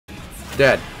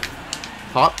Dead.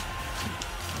 Hop.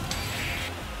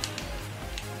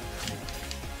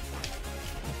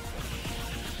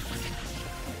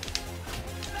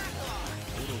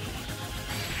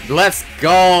 Let's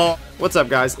go! What's up,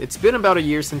 guys? It's been about a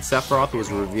year since Sephiroth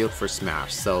was revealed for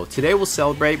Smash, so today we'll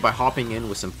celebrate by hopping in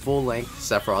with some full-length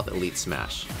Sephiroth Elite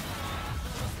Smash.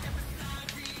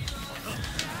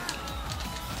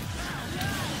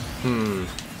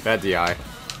 Bad DI.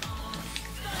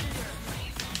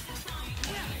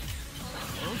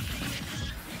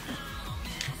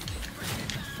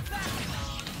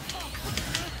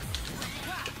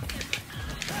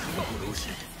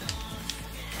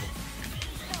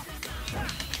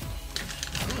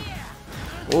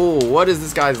 Oh, what is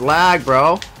this guy's lag,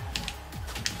 bro?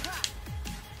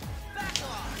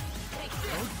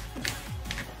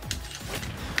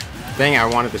 Dang, I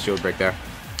wanted the shield break there.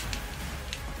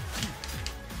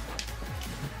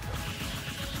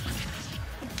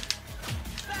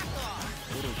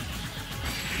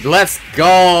 Let's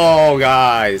go,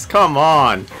 guys. Come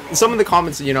on. Some of the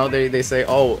comments, you know, they say,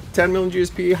 oh, 10 million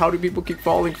GSP, how do people keep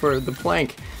falling for the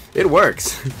plank? It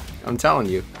works. I'm telling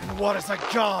you. What is a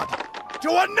god to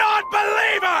a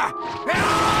non-believer?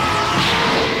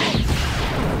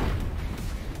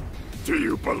 Do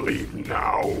you believe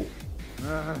now?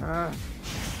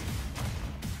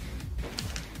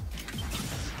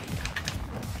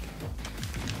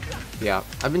 Yeah,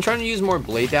 I've been trying to use more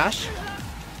Blade Dash.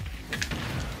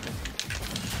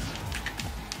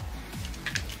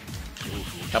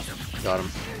 Yep, got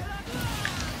him.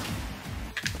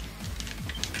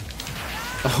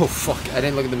 Oh fuck, I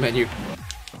didn't look at the menu.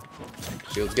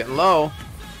 Shield's getting low.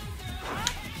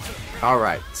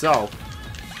 Alright, so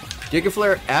Giga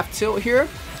Flare F tilt here,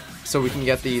 so we can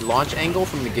get the launch angle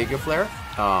from the Giga Flare,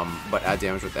 but add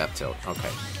damage with F tilt.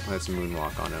 Okay, let's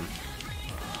moonwalk on him.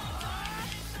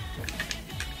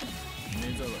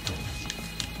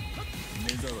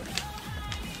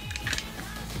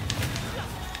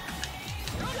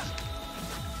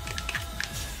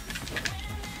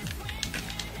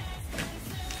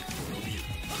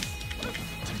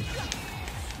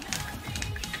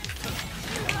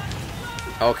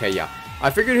 Okay, yeah. I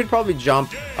figured he'd probably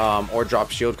jump or drop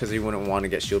shield because he wouldn't want to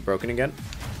get shield broken again.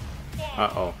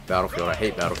 Uh-oh. Battlefield. I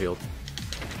hate Battlefield.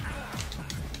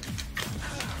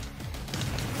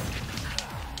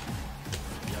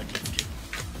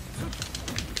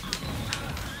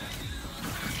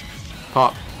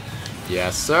 Pop.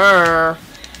 Yes, sir.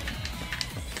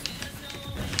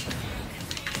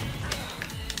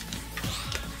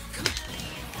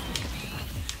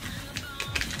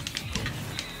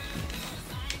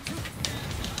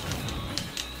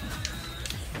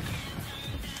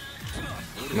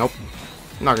 Nope.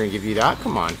 I'm not gonna give you that.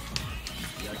 Come on.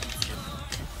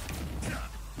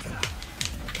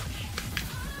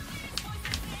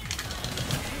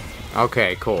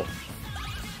 Okay, cool.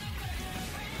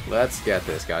 Let's get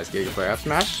this, guys. Giga Flare F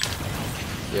smash.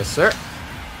 Yes, sir.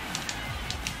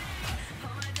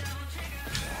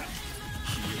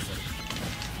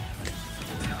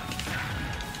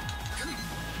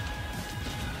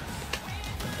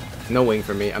 No wing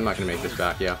for me. I'm not gonna make this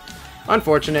back. Yeah.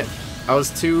 Unfortunate. I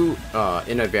was too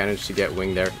in advantage to get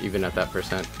wing there, even at that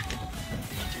percent.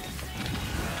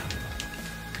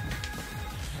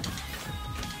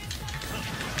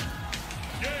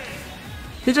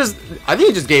 I think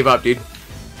he just gave up, dude.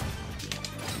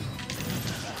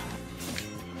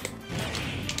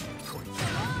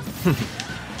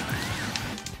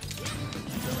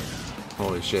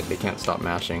 Holy shit, they can't stop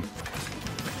mashing.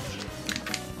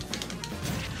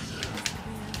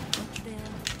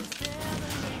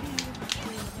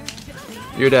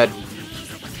 You're dead.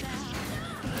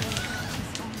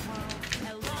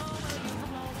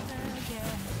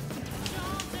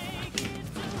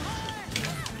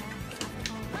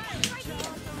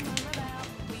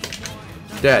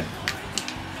 Dead.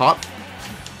 Hop.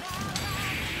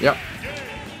 Yep.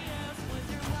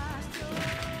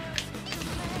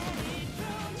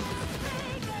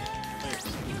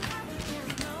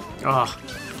 Ah.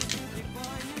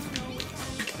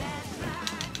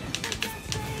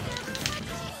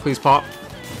 Please pop.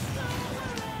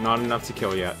 Not enough to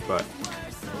kill yet, but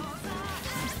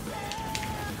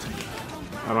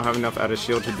I don't have enough out of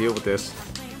shield to deal with this.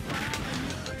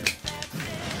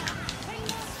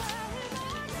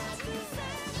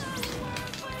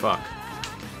 Fuck.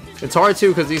 It's hard too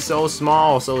because he's so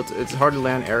small, so it's hard to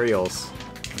land aerials.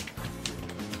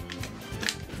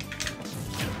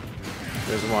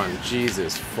 There's one.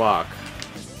 Jesus fuck.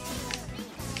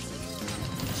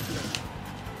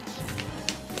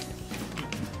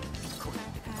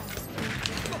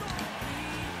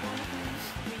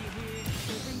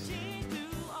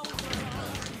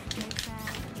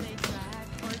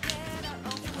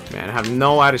 Man, I have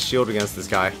no out of shield against this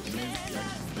guy.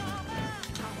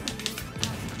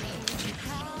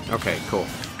 Okay, cool.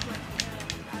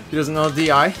 He doesn't know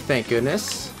DI, thank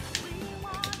goodness.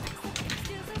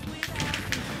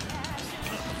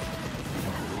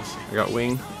 I got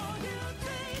wing.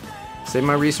 Save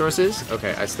my resources.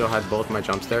 Okay, I still had both my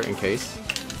jumps there in case.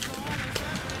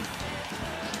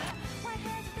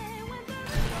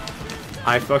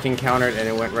 I fucking countered and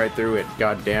it went right through it.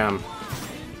 God damn.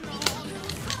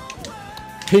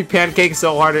 He pancaked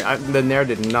so hard, the Nair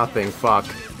did nothing. Fuck.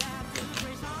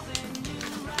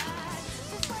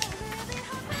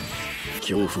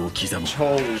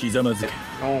 Holy.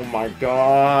 Oh my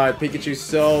god. Pikachu's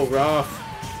so rough.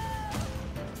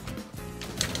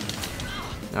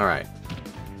 Alright.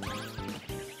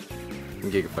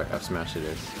 Gigafire F smash it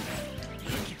is.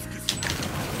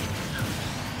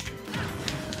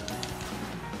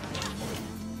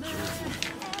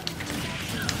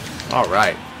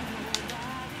 Alright.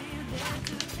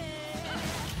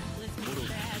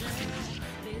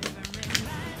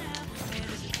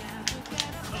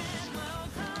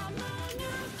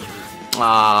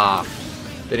 Ah,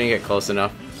 they didn't get close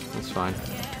enough. That's fine.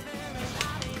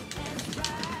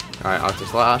 Alright, Octo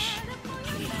Slash.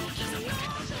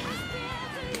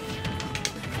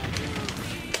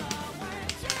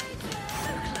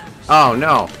 Oh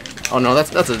no. Oh no,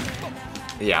 that's a...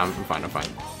 Yeah, I'm fine, I'm fine.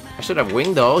 I should have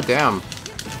winged though, damn.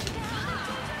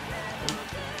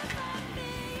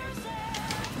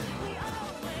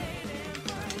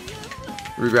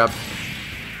 Regrab.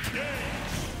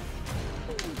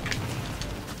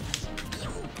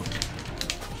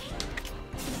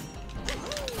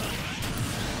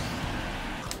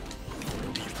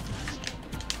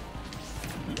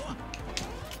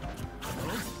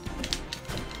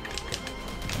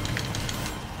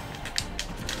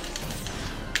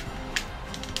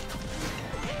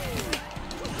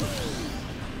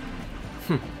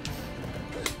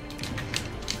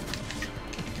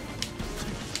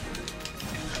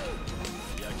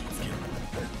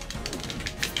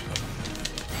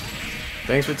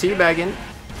 Thanks for teabagging.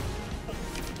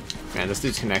 Man, this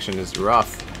dude's connection is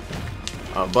rough.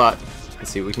 But let's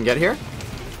see what we can get here.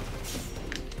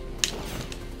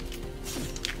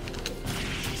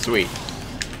 Sweet.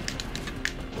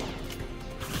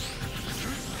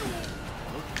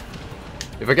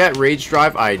 If I get Rage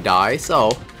Drive, I die,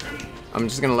 so I'm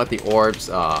just gonna let the orbs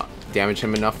damage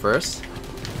him enough first.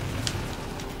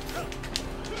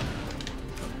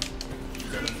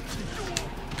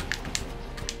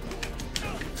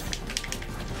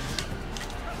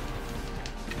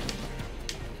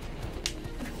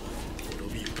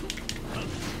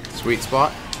 Sweet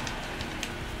spot.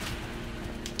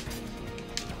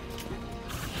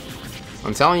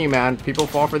 I'm telling you, man, people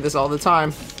fall for this all the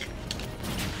time.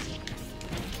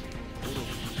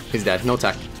 He's dead. No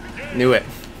tech. Knew it.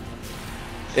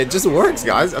 It just works,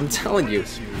 guys. I'm telling you.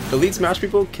 Elite Smash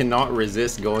people cannot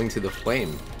resist going to the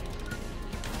flame.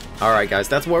 Alright, guys.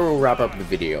 That's where we'll wrap up the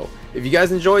video. If you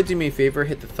guys enjoyed, do me a favor.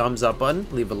 Hit the thumbs up button.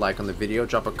 Leave a like on the video.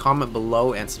 Drop a comment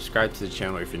below. And subscribe to the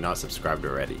channel if you're not subscribed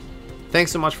already.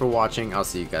 Thanks so much for watching. I'll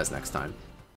see you guys next time.